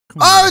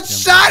Come on, it's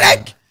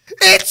Sonic!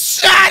 It's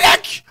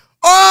Sonic!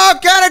 Oh,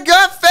 gotta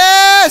go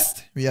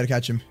fast! We gotta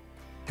catch him.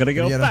 Gotta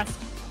go fast.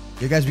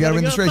 Yeah, guys, we gotta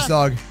win this race,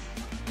 dog.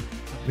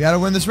 We gotta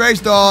win this race,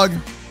 dog.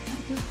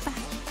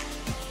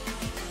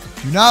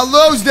 Do not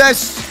lose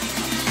this.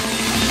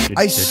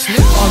 I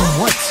slipped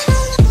on what?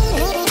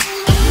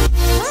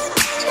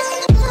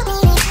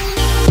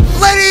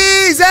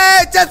 Ladies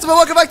and gentlemen,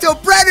 welcome back to a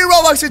brand new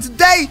Roblox. And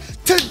today,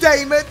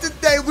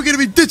 we're gonna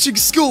be ditching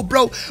school,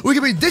 bro. We're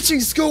gonna be ditching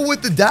school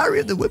with the Diary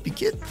of the Whippy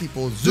Kid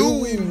people.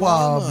 Zooey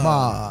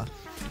Mama.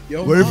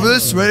 Ready for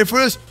this? Ready for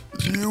this?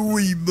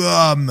 Zooey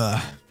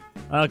Mama.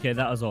 Okay,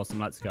 that was awesome.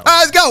 Let's go.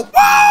 Let's go.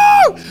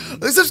 Woo!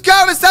 Let's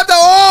subscribe and stop that.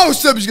 Oh,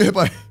 somebody's gonna hit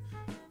by.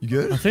 You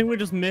good? I think we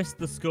just missed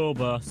the school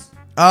bus.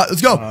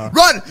 Let's go.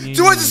 Run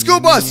towards the school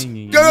bus.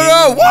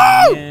 Go.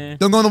 Woo!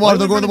 Don't go in the water.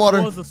 Don't go in the water.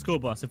 Towards the school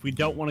bus if we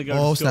don't want to go to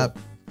school. Snap.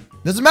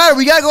 Doesn't matter.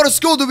 We gotta go to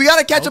school, dude. We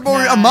gotta catch up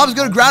over here. Mom's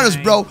gonna ground us,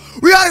 bro.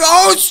 We gotta go.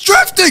 Oh, it's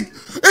drifting.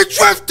 It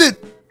drifted.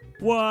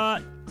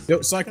 What?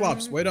 Yo,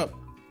 Cyclops, wait up.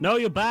 No,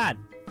 you're bad.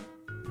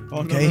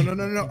 Oh,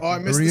 no. Oh, I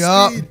missed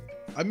the speed.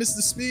 I missed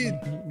the speed.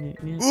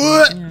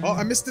 Oh,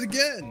 I missed it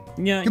again.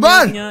 Come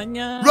on.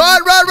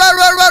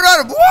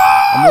 Run. Woo!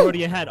 I'm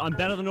already ahead. I'm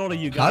better than all of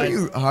you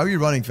guys. How are you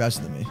running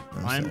faster than me?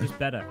 I'm just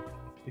better.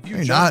 If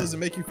you jump, does it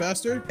make you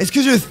faster? It's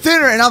because you're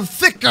thinner and I'm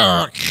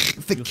thicker.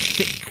 Thick.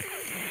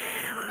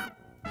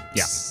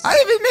 Yeah. I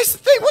didn't even miss the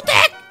thing. What the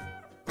heck?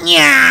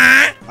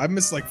 Yeah. I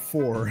missed like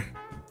 4.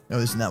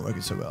 No, this is not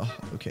working so well.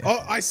 Okay.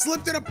 Oh, I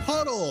slipped in a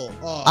puddle.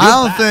 Oh. I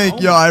don't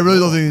think, I really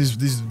don't think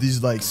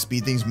these like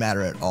speed things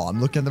matter at all. I'm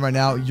looking at them right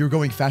now. You're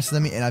going faster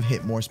than me, and I've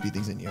hit more speed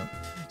things than you.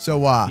 So,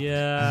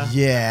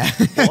 yeah.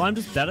 Well, I'm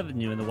just better than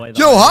you in the way that.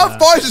 Yo, how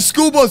far is the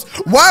school bus?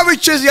 Why are we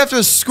chasing after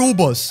a school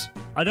bus?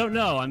 I don't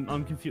know.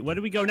 I'm confused. Where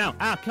do we go now?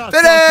 Car.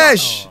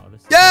 Finish!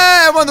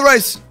 Yeah, I won the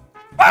race.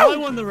 I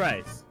won the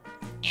race.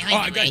 Oh,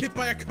 I got hit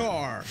by a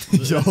car.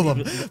 Yo, hold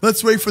on.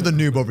 Let's wait for the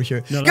noob over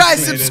here. No,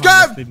 guys,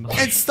 subscribe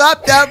and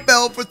slap that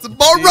bell for some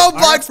more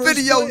Roblox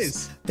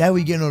videos. That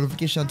we get a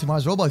notification on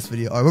tomorrow's Roblox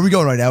video. All right, where are we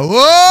going right now?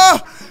 Whoa!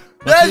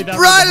 There's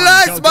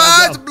bright lights, my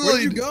eyes bleed.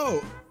 Where'd you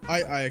go?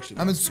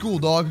 I'm in school,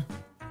 dog.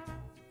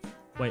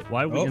 Wait,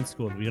 why are we in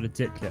school? We got a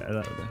ditch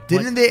there.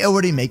 Didn't they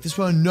already make this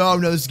one? No,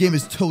 this game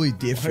is totally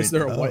different. Why is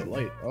there a white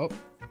light? Oh.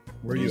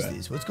 Where are you at?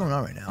 What's going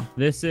on right now?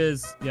 This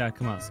is,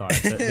 come outside.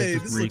 Hey,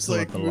 this looks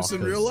like Moose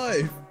in real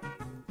life.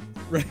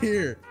 Right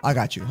here. I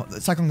got you.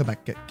 Let's not go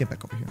back. Get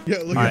back over here.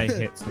 Yeah, look at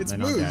it. It's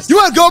Moose. You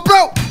want to go,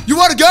 bro? You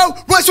want to go?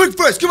 Right, swing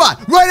first. Come on.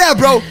 Right now,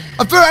 bro.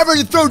 I'm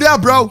ready to throw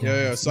down, bro.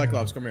 Yeah,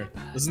 Cyclops, come here.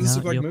 Doesn't this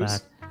look like Moose?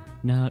 Bad.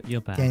 No, you're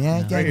bad.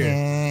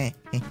 Right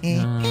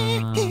here.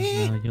 No,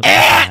 you're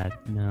bad.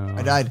 No.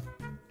 I died.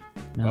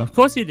 No, of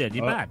course you did.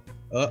 You're bad.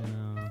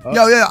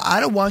 Yo,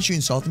 I don't want you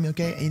insulting me,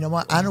 okay? And you know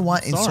what? I don't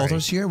want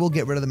insulters here. We'll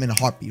get rid of them in a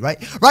heartbeat, right?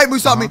 Right,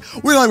 Moose, me.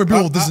 We don't like when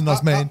people dissing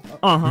us, man.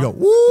 We go,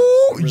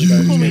 woo!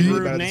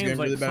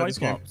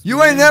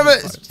 You ain't never...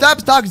 Stop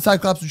talking,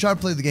 Cyclops. We're trying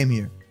to play the game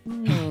here.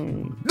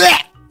 I'm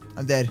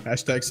dead.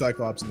 Hashtag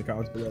Cyclops in the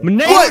comments below.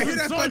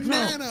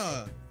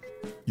 Banana!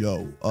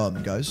 Yo,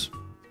 guys.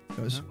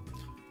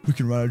 We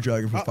can ride a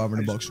dragon for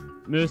 500 bucks.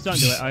 Moose, don't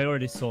do it. I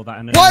already saw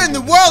that. What in the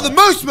world? The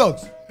Moose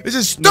smokes! This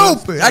is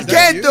stupid. I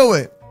can't do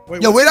it.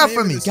 Yo, wait up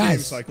for me,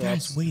 guys.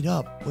 Guys, wait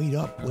up. Wait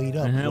up.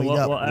 Walter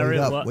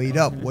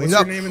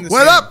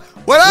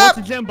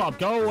Jim Bob,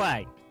 go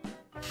away.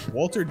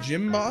 Walter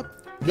Jim Bob?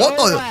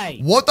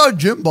 What are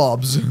Jim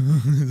Bobs?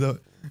 is that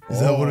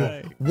what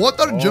it is? What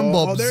are Jim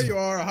Bobs? Oh, there you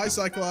are. Hi,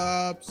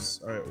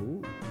 Cyclops. All right.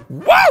 Ooh.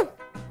 Woo!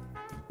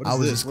 I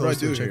was this? What do I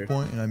do here?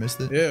 Checkpoint and I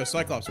missed it. Yeah,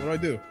 Cyclops. What do I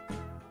do?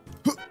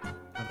 I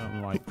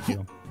don't like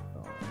you.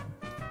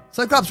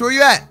 Cyclops, where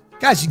you at?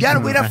 Guys, you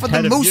gotta wait up for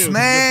the Moose,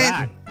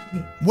 man.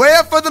 Wait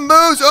up for the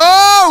Moose.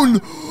 Oh no!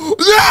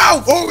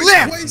 Oh,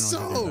 it's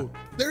Queso.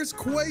 There's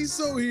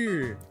Queso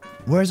here.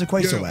 Where's the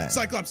Queso at?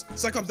 Cyclops,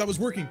 that was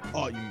working.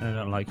 Oh, you. I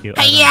don't like you.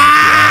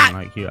 I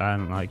don't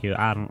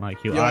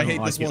like you. Yeah, I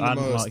hate this one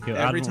the most.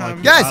 Every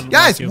time.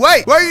 Guys,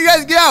 wait. Where you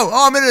guys go?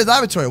 Oh, I'm in the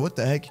laboratory. What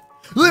the heck?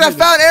 Look, I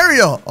found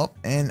Ariel. Oh,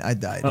 and I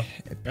died.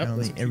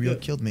 Apparently, Ariel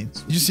killed me.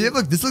 Did you see it?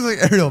 Look, this looks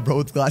like Ariel, bro,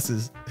 with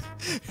glasses.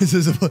 This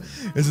is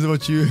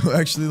what you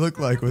actually look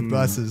like with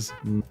glasses.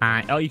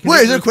 Oh, you can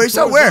wait, is there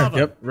Queso? Where?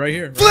 Yep, right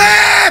here.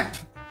 Flip!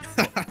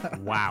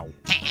 Wow.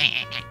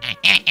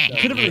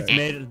 Could have just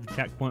made it at the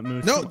checkpoint,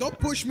 Moose. No, don't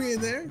push me in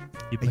there.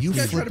 Are you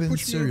flipping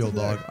cereal,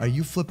 dog? Are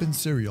you flipping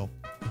cereal?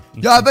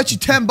 Yo, I bet you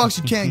 $10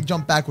 you can't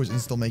jump backwards and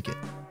still make it.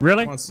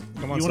 Really? Come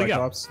on,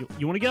 Cyclops.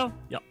 You want to go?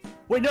 Yeah.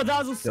 Wait, no, that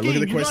was a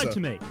scheme. You lied to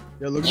me.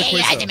 Yeah, look at the Queso.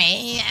 You lied to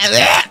me.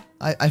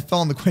 I fell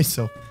on the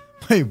Queso.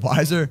 Wait,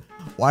 why is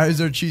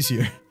there cheese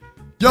here?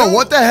 Yo,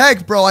 what the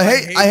heck, bro? I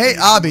hate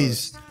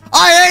obbies.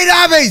 I hate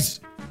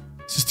obbies.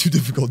 This is too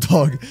difficult,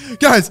 dog.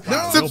 Guys,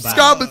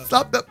 subscribe and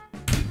stop that.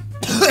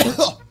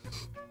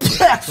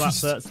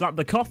 Slap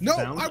the cough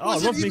sound. No, I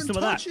wasn't even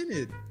touching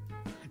it.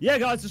 Yeah,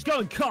 guys, just go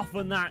and cough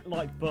on that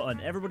like button.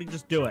 Everybody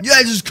just do it.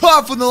 Yeah, just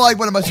cough on the like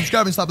button by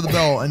subscribing, slapping the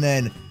bell, and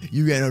then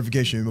you get a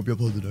notification. We'll be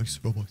uploaded the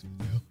next Roblox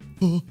video.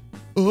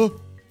 This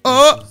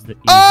is the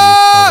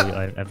easiest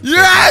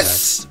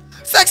Yes!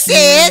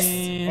 Success!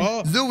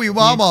 Oh, Zooey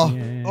Mama.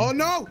 oh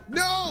no,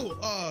 no!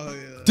 Oh,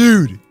 yeah.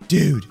 Dude.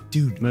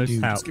 Most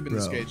dude. help. Skipping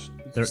the stage.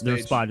 There are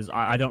spiders.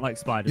 I don't like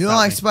spiders. You don't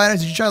like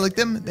spiders? Did you try to lick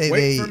them?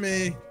 Wait for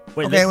me.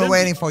 Wait, okay, we're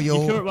waiting for you.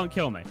 You sure it won't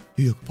kill me?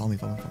 You follow me.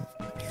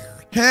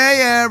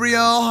 Hey,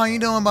 Ariel. How you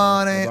doing,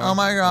 buddy? Oh,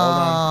 my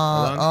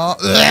God.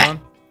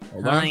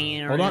 Hold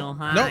on. Hold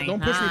on. No,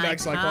 don't push me back,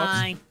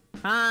 Cyclops.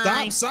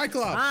 Stop,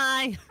 Cyclops.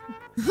 Hi.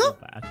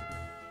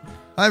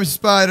 I'm a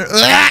spider.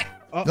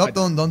 Oh, Nope,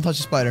 don't touch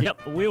the spider.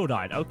 Yep, the wheel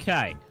died.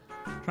 Okay.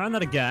 Trying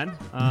that again.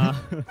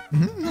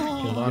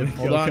 Hold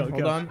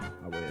on.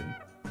 I win.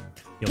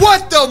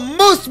 What the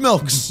moose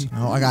milks?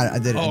 Oh, I got it. I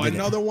did it. Oh, I did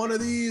another one of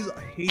these.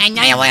 I hate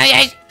Another one of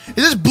these. Is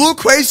this blue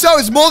queso?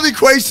 It's moldy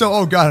queso.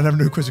 Oh, God. I never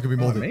knew queso could be I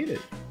moldy. made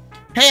it.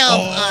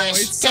 Help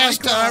it's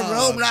just Cyclops.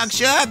 Roblox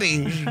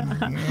shopping.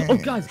 Oh,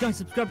 guys,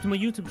 subscribe to my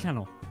YouTube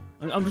channel.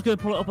 I'm just gonna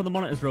pull it up on the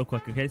monitors real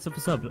quick, okay? Sub for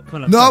sub.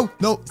 Come on,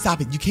 No,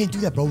 stop it. You can't do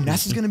that, bro.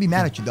 NASA's gonna be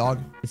mad at you,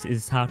 dog. This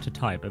is how to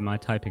type. Am I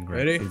typing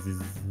right? Ready?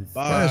 What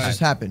Bye. just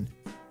happened?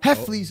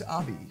 Heffley's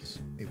obbies.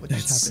 Wait, what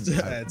just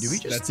happened? Did we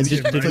just? That's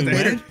Tim right Tim there.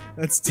 Waiter?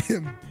 That's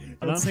Tim.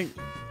 I don't think.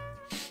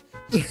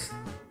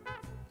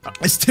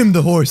 It's Tim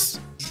the horse.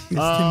 It's Tim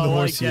the Oh, I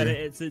horse get here.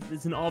 it.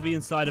 It's an obby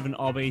inside of an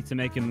obby to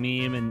make a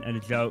meme and a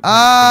joke.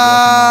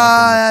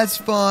 Ah, that's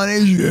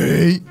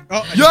funny.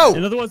 Oh, Yo,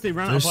 In other words, they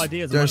ran out of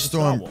ideas. there's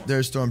Star Wars.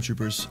 there's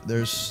stormtroopers.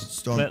 There's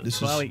storm. But,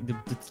 This well, is the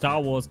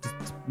Star Wars.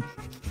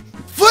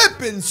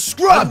 flipping I got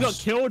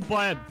scrubs. killed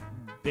by a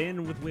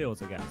bin with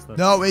wheels, I guess. That's-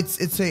 No,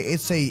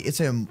 it's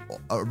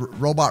a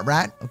robot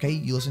rat. Okay,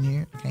 you listen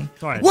here. Okay.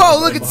 Sorry, Whoa,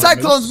 look at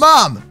Cyclone's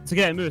mom. It's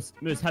okay, Moose,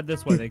 head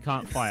this way. They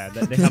can't fire.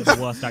 They have the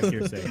worst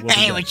accuracy.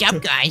 We'll be good.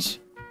 up, guys?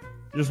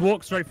 Just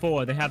walk straight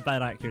forward. They have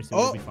bad accuracy.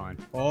 We'll be fine.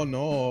 Oh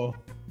no.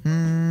 Oh,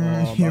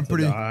 I'm You're about to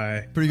pretty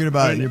die. good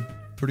about it. You're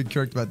pretty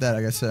correct about that.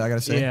 I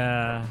gotta say.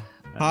 Yeah.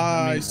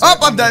 Hi, Oh,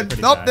 I'm dead.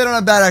 pretty Nope, bad. they don't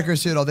have bad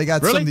accuracy at all. They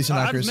got Really? some decent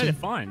I've made accuracy. it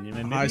fine. You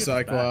know, maybe Hi, it's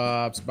bad.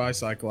 Cyclops. Bye,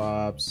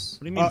 Cyclops. What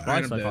do you mean, by and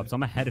I'm dead. Cyclops?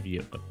 I'm ahead of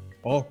you.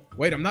 Oh,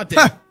 wait, I'm not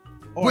dead.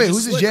 Oh, I Wait, just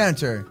who's the slipped.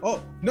 janitor?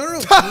 Oh, no. Ooh,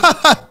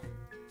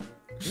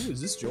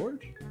 is this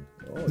George?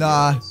 Oh,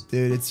 Nah, yes.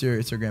 dude, it's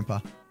your grandpa.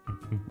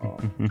 Oh.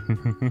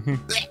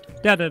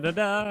 Da da da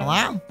da.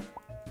 Hello?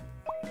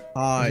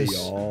 Hi, Is this-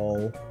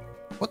 y'all.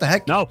 What the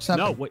heck? No, What's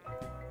happening? wait.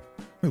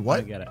 Wait, I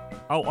what? get it.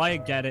 Oh, I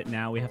get it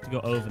now. We have to go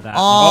over that.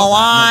 Oh,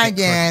 I Make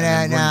get quick it and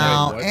then run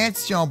now. Wait, what?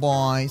 It's your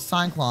boy,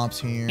 Cyclops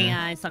here. Hey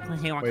guys,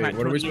 Cyclops here. Wait,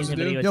 what are we supposed to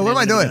do? Yo, what am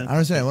I doing? I don't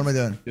understand. What am I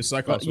doing? This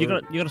Cyclops. You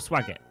gotta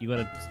swag it. You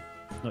gotta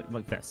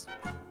like this.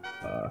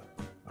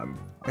 I'm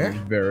Where?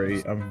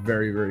 very,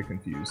 very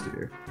confused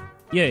here.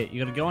 Yeah,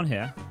 you gotta go on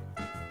here.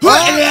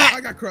 I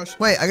got crushed.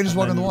 Wait, I can just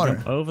walk in and the then water.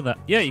 jump over that.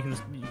 Yeah, you can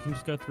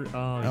just go through.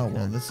 Oh, Oh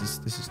well, this is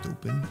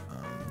stupid.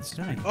 This is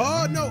Dang.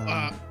 Oh no!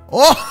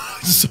 oh, I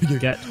just saw you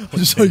Get I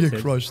just saw you get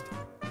painted. crushed.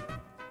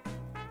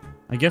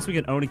 I guess we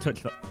can only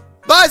touch the.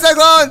 Bye,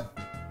 Cyclone.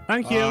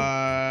 Thank you.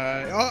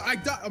 I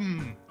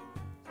died.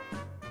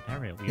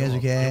 Ariel, You guys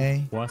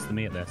okay? Worse than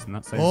me at this, and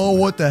that's. Oh,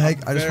 what the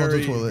heck? I just went to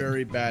the very, toilet.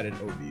 very bad at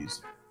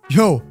OBs.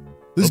 Yo,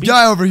 this Obies?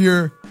 guy over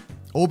here.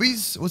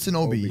 Obies? What's an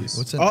OB? Obies.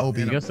 What's an Oh, OB?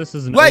 I guess this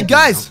is an. Wait, OB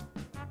guys!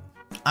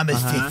 I'm a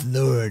Uh-huh. Sith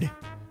Lord.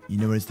 You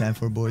know what it's time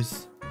for,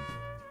 boys?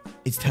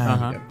 It's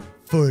time Uh-huh.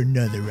 for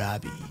another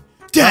Robbie. Oh,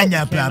 came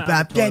out of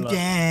the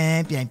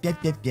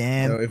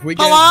So if we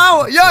get,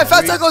 Hello! Yo, I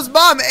found we- Cyclone's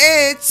mom.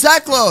 It's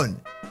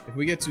Cyclone. if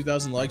we get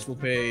 2,000 likes, we'll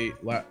pay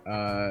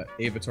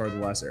Avatar: The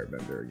Last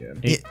Airbender again.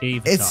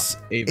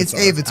 It's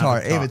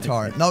Avatar.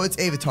 Avatar. No, it's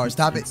Avatar.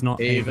 Stop it. It's not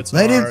Avatar.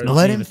 Let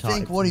him Avatar.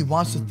 think what he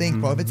wants to think,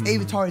 bro. If it's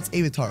Avatar, it's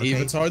Avatar. Okay?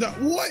 Avatar.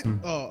 What?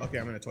 Oh, okay.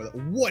 I'm gonna toilet.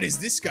 What is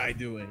this guy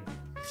doing?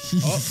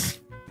 Oh,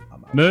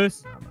 I'm out.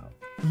 Moose, I'm out.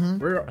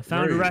 Mhm. I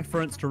found a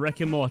reference to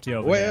Rick and Morty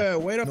over Wait, here.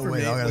 wait up No for way,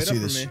 me. I gotta Wait see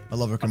up this. for me. I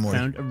love Rick and Morty.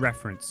 Found a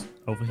reference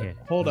over here.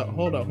 Hold up.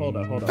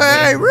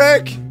 Hey,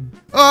 Rick!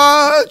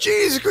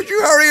 Jeez, could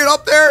you hurry it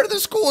up there? The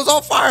school is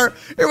on fire.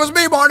 It was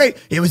me, Morty.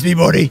 It was me,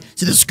 Morty.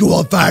 To the school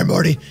on fire,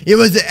 Morty. It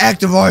was the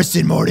act of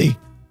arson, Morty.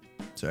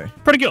 Sorry.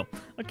 Pretty cool.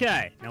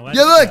 Okay. Now where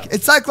Yeah, to look, go?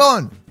 it's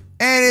Cyclone.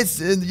 And it's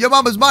your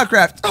mama's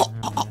MooseCraft. Oh,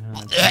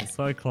 It's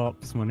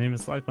Cyclops. My name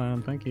is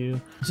Cyclone. Thank you.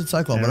 I said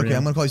Cyclone, but okay, Ariel.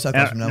 I'm gonna call you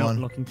Cyclones from now no, on.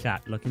 look in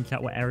chat. Look in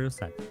chat what Ariel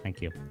said. Thank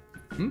you.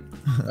 I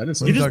didn't What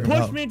say are You you just talking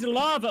pushed about? me into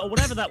lava or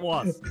whatever that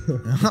was.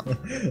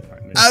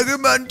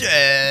 Argument.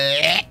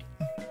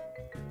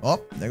 Oh,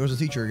 there goes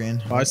the teacher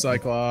again. Bye,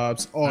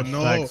 Cyclops. Oh no!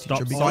 Hashtag Stop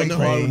Should be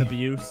cyclone great.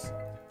 abuse.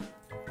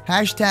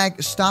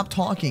 Hashtag stop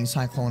talking,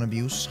 Cyclone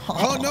abuse.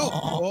 Oh no!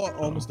 Oh,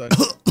 almost died.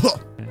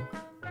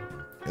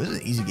 It was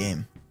an easy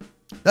game.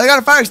 I got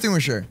a fire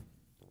extinguisher.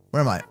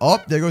 Where am I? Oh,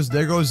 there goes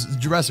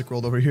Jurassic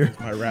World over here.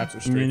 My raps are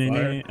straight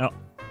fire. Oh,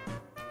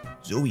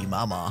 Zoe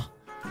Mama.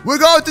 We're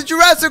going to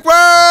Jurassic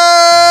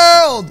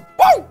World!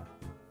 Woo!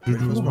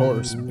 Of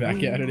course,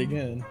 back at it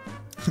again.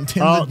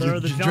 oh, there are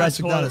the giant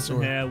Jurassic toilets in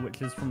dinosaur. here,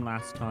 which is from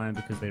last time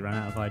because they ran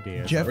out of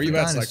ideas. Jeff Where you the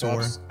at,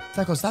 dinosaur. Cyclops?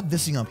 Cyclops, stop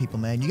dissing on people,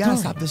 man. You gotta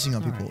Sorry. stop dissing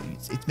on Sorry. people.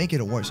 It's making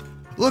it worse.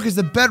 Look, it's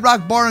the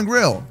Bedrock Bar and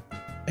Grill.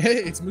 Hey,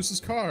 it's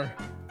Moose's car.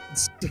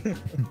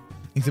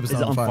 Except it's Is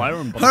it not on fire All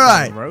on the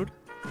right. road?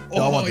 I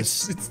Oh, want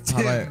it's this.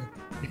 Tim.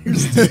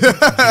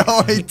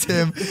 Oh, hey,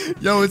 Tim.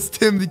 Yo, it's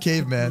Tim the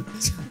caveman.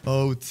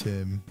 Oh,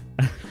 Tim.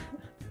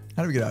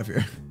 How do we get out of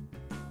here?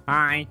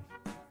 Hi.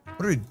 What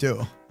do we do?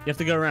 You have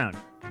to go around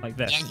like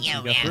this.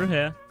 You go through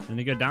here, then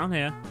you go down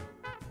here.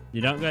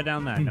 You don't go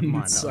down there. Never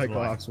mind. That was why.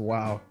 Cyclops,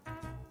 wow.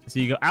 So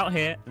you go out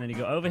here, and then you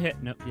go over here.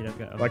 Nope, you don't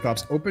go over.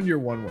 Cyclops, open your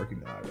one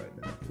working eye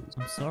right now, please.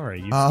 I'm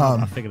sorry.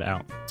 Um, I figured it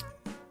out.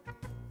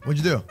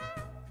 What'd you do?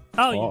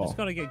 Oh, you just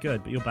gotta get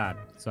good, but you're bad.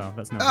 So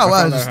that's not. Oh,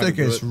 wow, found there's a out how to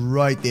do staircase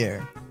right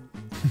there.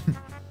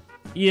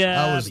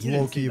 Yeah. I was but you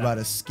didn't low-key see about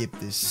that. to skip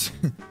this.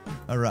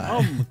 All right.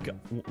 Oh my god.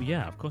 Well,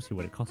 yeah, of course you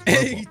would. It costs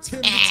Hey, Robux.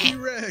 Tim the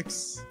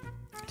T-Rex.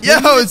 Yo,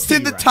 Tim the it's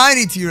Tim the T-Rex.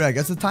 tiny T-Rex.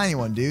 That's the tiny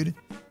one, dude.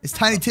 It's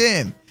Tiny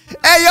Tim.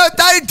 Hey, yo,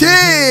 Tiny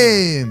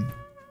Tim.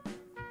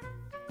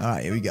 All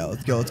right, here we go.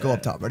 Let's go. Let's go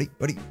up top. Ready?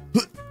 Ready?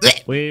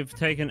 We've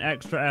taken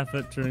extra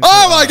effort to.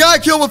 Oh my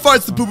God! Kill him with fire.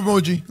 It's the poop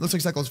emoji. Looks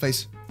like Cyclone's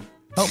face.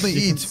 Help me You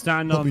can eat.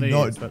 stand Help on me these.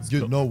 not. That's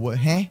You cool. know what?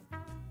 Huh?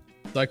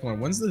 Cyclone,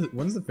 when's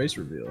the face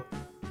reveal?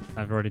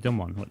 I've already done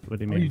one. What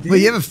do you Oh, you mean? did? Wait,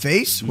 you have a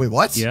face? Wait,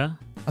 what? Yeah.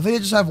 I think I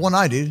just have one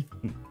eye, dude.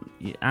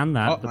 Yeah, and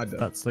that. Oh, I but don't.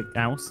 that's like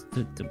else.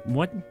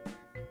 What?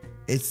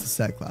 It's the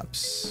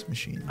Cyclops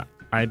machine.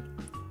 I.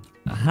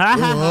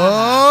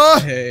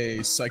 Oh!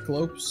 Hey,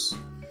 Cyclops.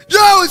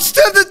 Yo, it's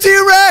Tim the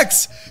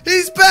T-Rex.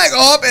 He's back.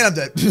 Oh, man, I'm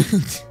dead.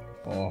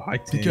 Oh, hi,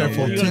 Tim. Be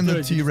careful, What you Tim gotta the do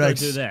is you just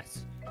T-Rex. gotta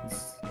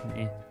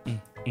do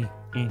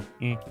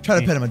this. Try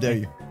to pet him. I dare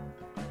you.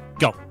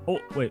 Go. Oh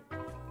wait,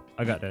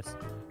 I got this.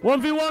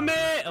 1v1 me.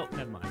 Oh,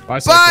 never mind. Bye,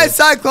 Bye, Cyclops.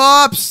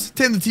 Cyclops.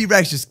 Tim the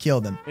T-Rex just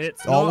killed him.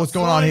 It's Oh, not what's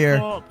going on here?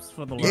 Cyclops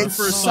for the It's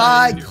love of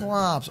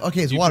Cyclops.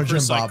 Okay, it's Do you water prefer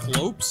gym, Bob.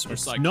 Cyclops or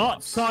It's Cyclops?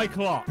 not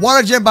Cyclops.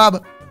 Water gym, Bob.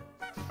 All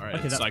right,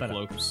 Okay, that's better.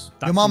 Cyclops.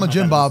 That's Your mama not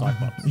Jim better than Bob.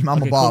 Cyclops. Your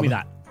mama Okay, call Bob. me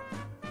that.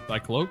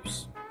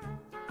 Cyclops?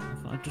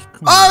 I just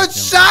call Oh, me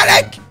it's Jim Bob.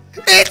 Sonic!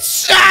 It's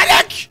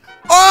Sonic!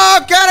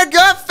 Oh, gotta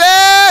go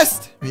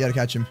fast! We gotta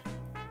catch him.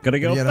 Gotta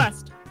go We gotta-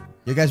 fast.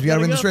 You guys, we gotta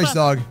Gotta win go this race, fast.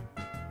 dog.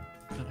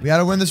 We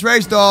gotta win this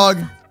race, dog.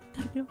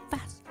 Gotta go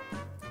fast.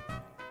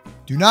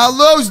 Do not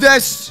lose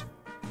this.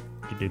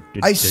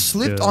 I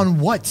slipped on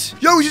what?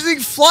 Yo, he's using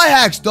fly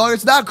hacks, dog.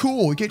 It's not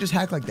cool. We can't just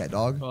hack like that,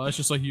 dog. Well, that's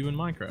just like you in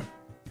Minecraft.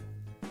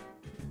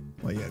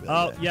 Well, you gotta be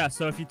Oh like that. yeah,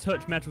 so if you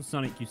touch Metal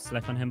Sonic, you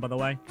slip on him. By the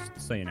way,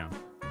 just so you know.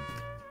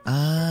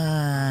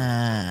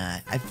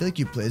 Ah, I feel like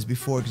you played this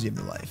before because you have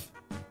the life.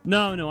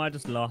 No, I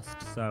just lost,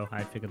 so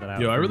I figured that out.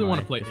 Yo, I from really want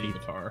my to play defeat.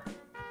 Avatar.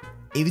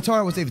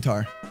 Avatar? What's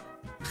Avatar?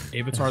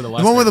 Avatar, the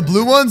last. The one with the Airbender.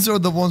 blue ones or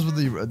the ones with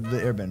the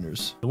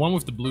airbenders? The one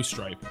with the blue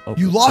stripe. Oh,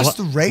 You lost what?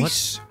 the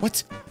race?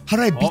 What? How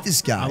did I beat Oh,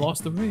 this guy? I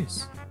lost the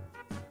race.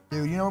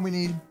 Dude, you know what we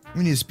need?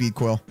 We need a speed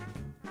coil.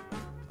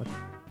 Oh,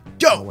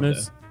 Go! what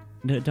Moose,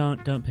 no,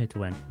 don't pay to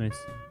win, Moose.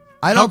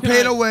 I How don't can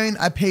pay I- to win.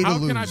 I pay to How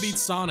lose. can I beat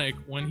Sonic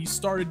when he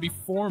started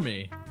before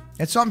me?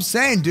 That's what I'm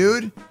saying,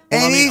 dude. Well,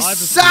 And I mean, he's I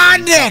just beat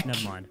him, so Sonic!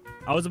 Never mind.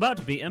 I was about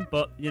to beat him,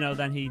 but you know,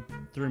 then he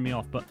threw me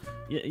off. But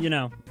you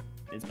know,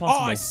 it's Oh,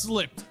 possible. I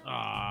slipped.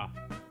 Ah.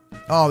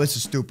 Oh, this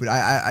is stupid.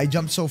 I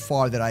jumped so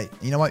far that I.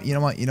 You know what?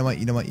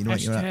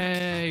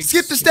 Hashtag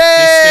Skip the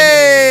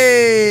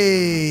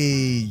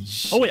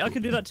stage! Oh wait, I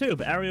can do that too,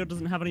 but Ariel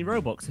doesn't have any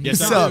Robux. Yes,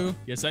 What's I up? do.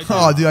 Yes, I do.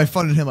 Oh, dude, I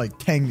funded him like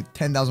 10,000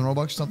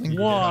 Robux or something.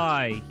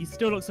 Why? He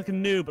still looks like a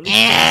noob. At least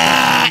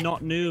he's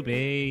not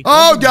newbie.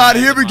 Oh, God,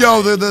 here we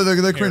go.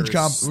 The cringe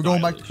hair comp. is We're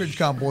going back to stylish. cringe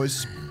comp,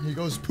 boys. Here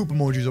goes poop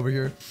emojis over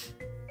here.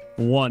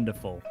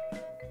 Wonderful.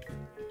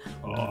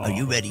 Oh. Are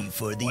you ready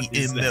for the What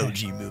is that?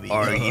 emoji movie?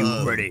 Are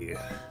you ready?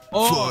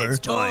 Oh, It's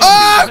time.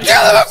 Oh,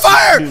 kill him with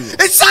fire!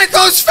 It's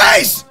Cyclone's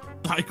face!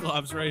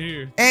 Cyclops right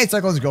here. And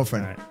Cyclone's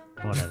girlfriend. Alright,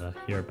 whatever.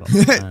 You're a boss.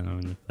 I don't know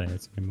when you play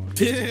it anymore.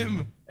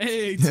 Tim.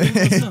 Hey, Tim.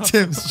 What's up?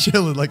 Tim's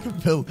chilling like a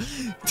pill.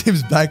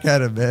 Tim's back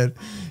at him, man.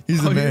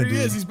 He's the Oh, man, here he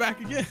dude. is. He's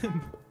back again.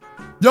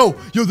 Yo,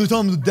 they're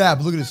telling him to dab.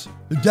 Look at this.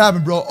 They're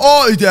dabbing, bro.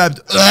 Oh, he dabbed.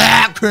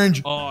 Ah,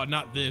 cringe. Oh,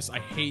 not this. I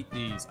hate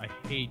these. I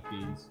hate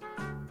these.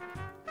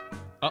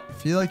 I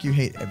feel like you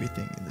hate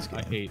everything in this game.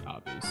 I hate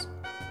obbies.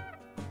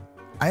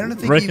 I don't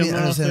think Rick you even and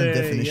understand the Morty,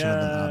 definition of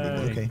an obby,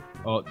 but yay. okay.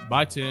 Oh,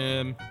 bye,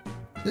 Tim.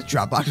 This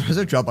Dropbox. Where's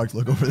that Dropbox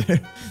logo over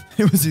there?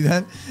 Anyone see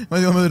that? Am I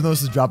the only one that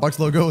knows this Dropbox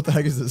logo? What the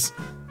heck is this?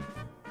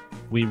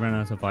 We ran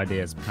out of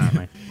ideas,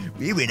 apparently.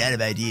 We ran out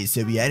of ideas,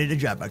 so we added a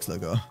Dropbox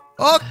logo.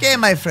 Okay,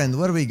 my friend,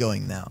 where are we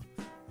going now?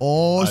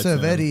 Oh, so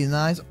Tim. very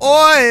nice.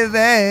 Oy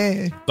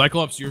vey.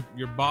 Cyclops, you're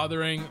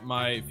bothering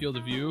my field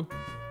of view.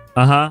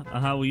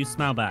 Will you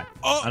smile back?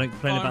 Oh, I don't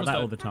complain oh, I about that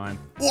almost all the time.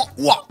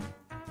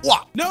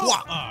 What? No.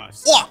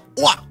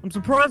 What? I'm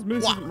surprised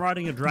Moose What? isn't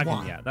riding a dragon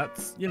What? yet.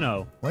 That's, you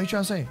know. What are you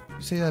trying to say?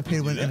 You say that I pay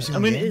to win every I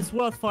single mean, game? it's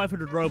worth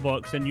 500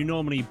 Robux, and you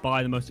normally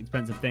buy the most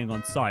expensive thing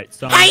on site.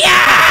 So.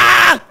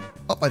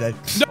 Oh, I died.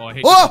 Oh, I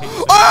hate Oh! I hate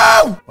this.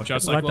 Oh! Watch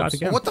out, Well, I died Cyclops.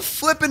 again. What the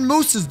flipping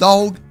mooses,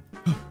 dog?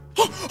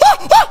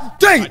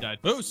 Dang I it! died.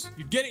 Moose,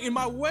 you're getting in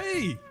my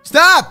way.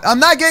 Stop! I'm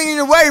not getting in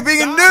your way. You're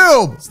being a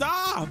noob.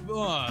 Stop.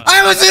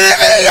 I wasn't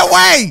even in your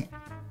way.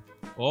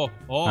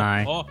 Oh,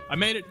 Hi. I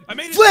made it. I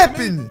made it.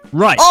 Flipping.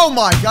 Right. Oh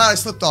my god! I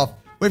slipped off.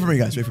 Wait for me,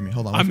 guys. Wait for me.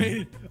 Hold on. I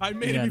made it. I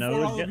made it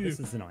before all of you. This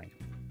is annoying.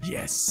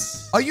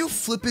 Yes. Are you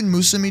flipping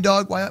moose at me,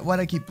 dog? Why'd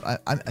I keep? I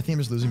think I'm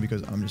just losing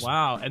because I'm just.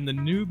 Wow, and the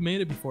noob made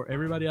it before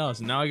everybody else,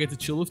 and now I get to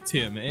chill with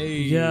Tim. Hey.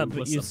 Yeah,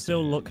 but you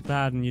still look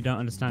bad, and you don't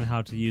understand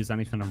how to use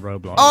anything on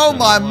Roblox. Oh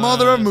my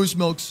mother of moose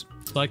milks!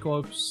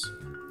 Cyclops.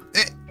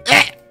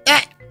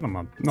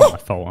 Not my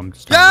fault. I'm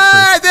just.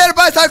 Yay! There,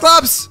 bye,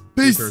 Cyclops.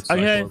 Peace.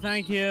 Okay,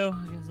 thank you.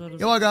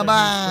 You're welcome.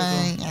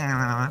 Bye.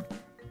 I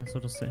guess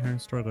I'll just sit here and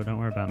struggle. Don't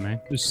worry about me.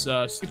 Just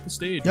skip the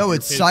stage. Yo,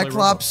 it's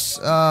Cyclops.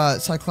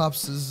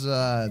 Cyclops is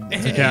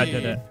It's okay, I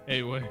did it.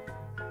 Hey, wait.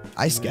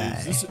 Ice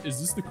guy. Is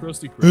this the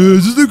Krusty Krab?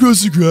 Is this the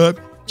Krusty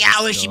Krab? Yeah,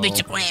 I wish you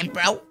Mr. Krab,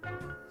 bro.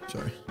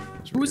 Sorry.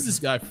 Who is this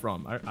guy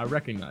from? I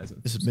recognize him.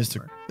 This is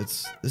Mr.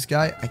 It's this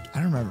guy. I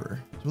don't remember.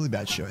 It's a really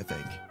bad show, I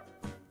think.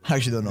 I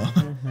actually don't know.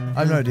 I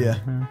have no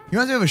idea. You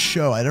guys have a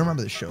show. I don't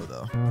remember the show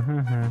though.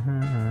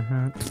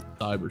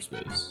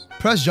 Cyberspace.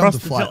 Press jump to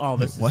fly. Oh,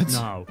 this what? Is,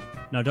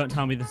 no, don't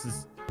tell me this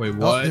is. Wait, Oh,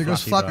 what? there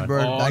goes Flappy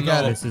Bird. Oh, I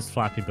got no. it. This is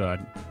Flappy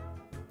Bird.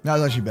 That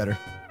was actually better.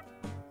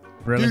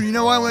 Really? Dude, you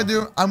know what I'm gonna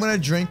do? I'm gonna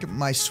drink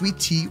my sweet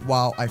tea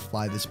while I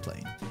fly this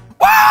plane.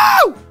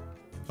 Woo!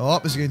 Oh,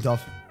 this is getting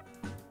tough.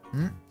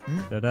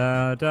 Da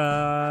da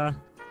da.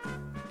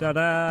 Da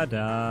da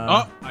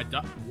da. Oh, I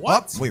died.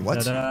 What? Oh, wait,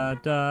 what? Da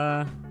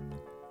da da.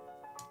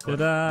 Da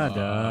da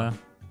da.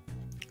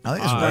 I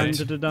think it's right.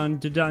 Dun dun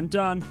dun dun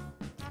dun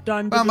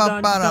dun dun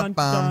dun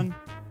dun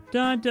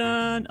dun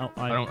dun. Oh,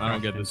 I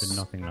don't get this.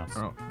 Nothing else.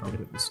 I don't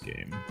get this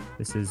game.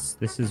 This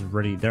is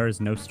really. There is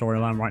no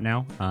storyline right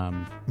now.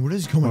 What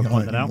is going I'll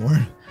point on that out.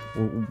 anymore?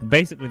 Well,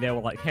 basically, they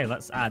were like, "Hey,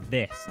 let's add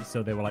this."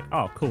 So they were like,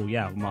 "Oh, cool,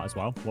 yeah, we might as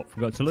well. What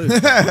we got to lose?"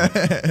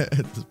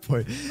 At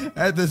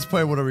this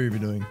point, what are we even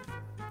doing?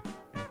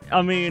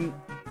 I mean,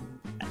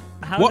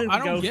 how What? did we I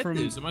go don't get from?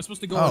 this. Am I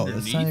supposed to go Oh,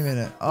 underneath? that's not even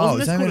it. Wasn't Oh,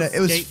 this it's not even called it.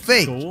 It was Escape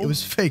fake. School? It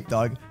was fake,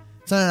 dog.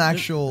 It's not an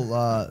actual.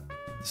 The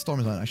storm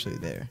is not actually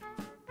there.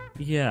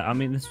 Yeah, I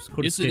mean, this was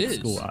called Yes, it Escape is.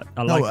 School. I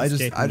No, like I just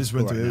escaping went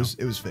school through. right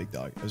It was fake,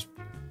 dog. It was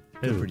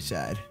Ooh. pretty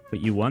sad. now. But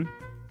you won.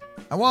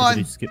 I Or won.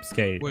 did you skip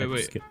skate? Wait, Like,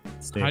 wait. skip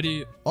stage? How do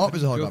you? Oh, how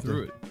there's do a you go helicopter.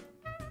 through it?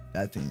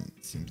 That thing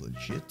seems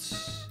legit.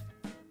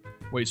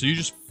 Wait, so you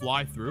just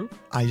fly through?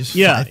 I just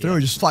Yeah, fly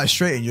through, just fly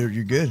straight, and you're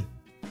good.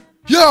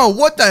 Yo,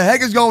 what the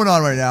heck is going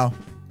on right now?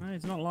 No,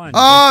 he's not lying.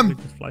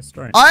 Just fly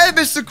straight. I have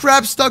Mr.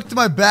 Crab stuck to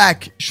my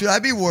back. Should I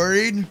be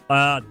worried?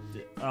 I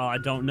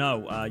don't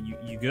know.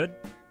 You good?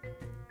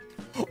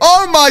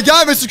 Oh my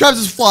God, Mr. Krabs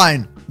is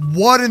flying.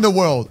 What in the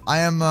world? I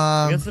am.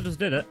 I guess I just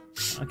did it.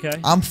 Okay.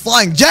 I'm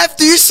flying. Jeff,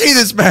 do you see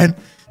this, man?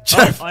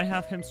 Jeff, Oh, I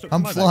have him stuck to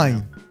I'm my back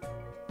flying.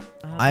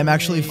 now. I'm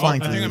actually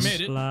flying I through think I this.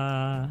 made it.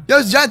 Fly. Yo,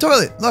 it's a giant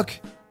toilet. Look,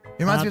 it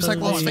reminds me of I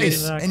Cyclops' believe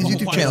face I and his can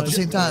YouTube fly channel at the touch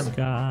same time. the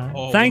sky.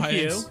 Oh, Thank why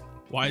you.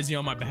 Why is he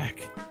on my back?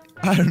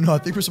 I don't know. I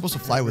think we're supposed to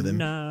fly with him.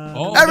 No.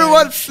 Oh.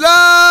 Everyone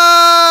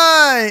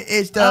fly!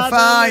 It's the I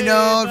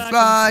final believe I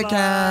fly can fly.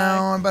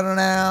 count.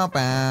 Ba-da-now,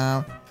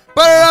 bow.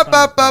 They're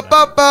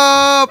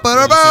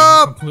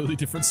Ba-da-ba-ba-ba-ba. completely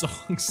different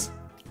songs.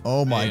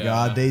 Oh my Yeah.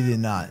 God, they did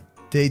not.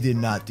 They did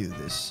not do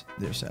this.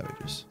 They're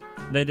savages.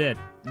 They did.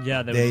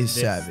 Yeah, They were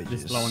savages.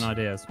 Just blowing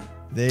ideas.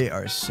 They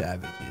are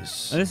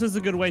savages. And this is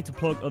a good way to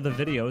plug other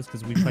videos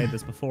because we played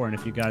this before, and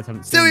if you guys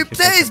haven't seen, So we you should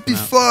go played this check them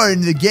out. before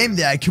in the game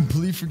that I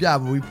completely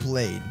forgot what we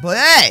played. But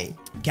hey,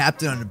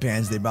 Captain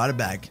Underpants, they brought it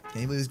back.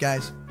 Can you believe this,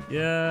 guys?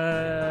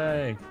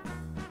 Yay!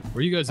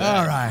 Where you guys at?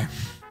 All right.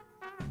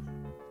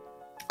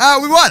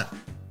 We won.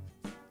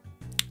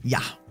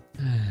 Yeah.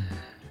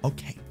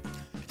 Okay.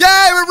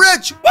 Yay, we're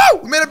rich. Woo!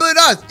 We made $1 billion.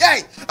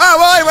 Yay. All right,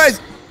 well, anyways,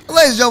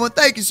 ladies and gentlemen,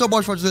 thank you so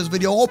much for watching this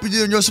video. Hope you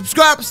did enjoy.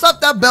 Subscribe,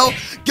 slap that bell.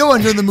 Go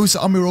and join the Moose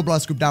Army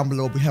Roblox group down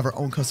below. We have our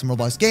own custom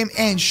Roblox game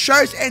and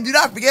shirts. And do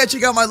not forget to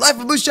check out my Life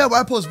of Moose channel where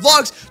I post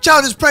vlogs,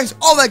 challenges, pranks,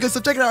 all that good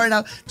stuff. Check it out right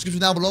now.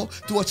 Description down below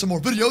to watch some more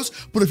videos.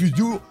 But if you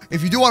do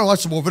want to watch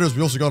some more videos,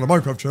 we also got a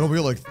Minecraft channel. We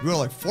got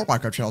like 4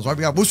 Minecraft channels, right?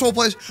 We got Moose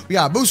Roleplays, we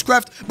got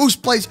MooseCraft, Moose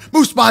Plays,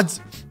 Moose Mods.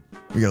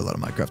 We got a lot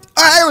of Minecraft.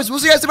 All right, anyways, we'll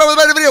see you guys tomorrow with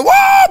another video. Woo!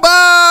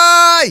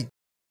 Bye!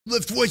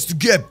 Lift weights to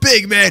get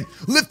big, man.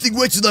 Lifting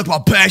weights is like my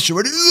passion.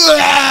 Ready?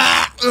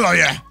 Oh,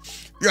 yeah.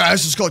 Yeah,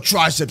 this is called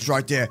triceps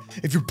right there.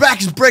 If your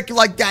back is breaking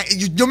like that,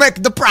 you're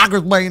making the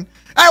progress, man.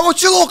 Hey,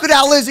 what you looking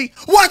at, Lizzie?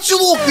 What you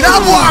looking at?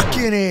 I'm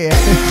walking here.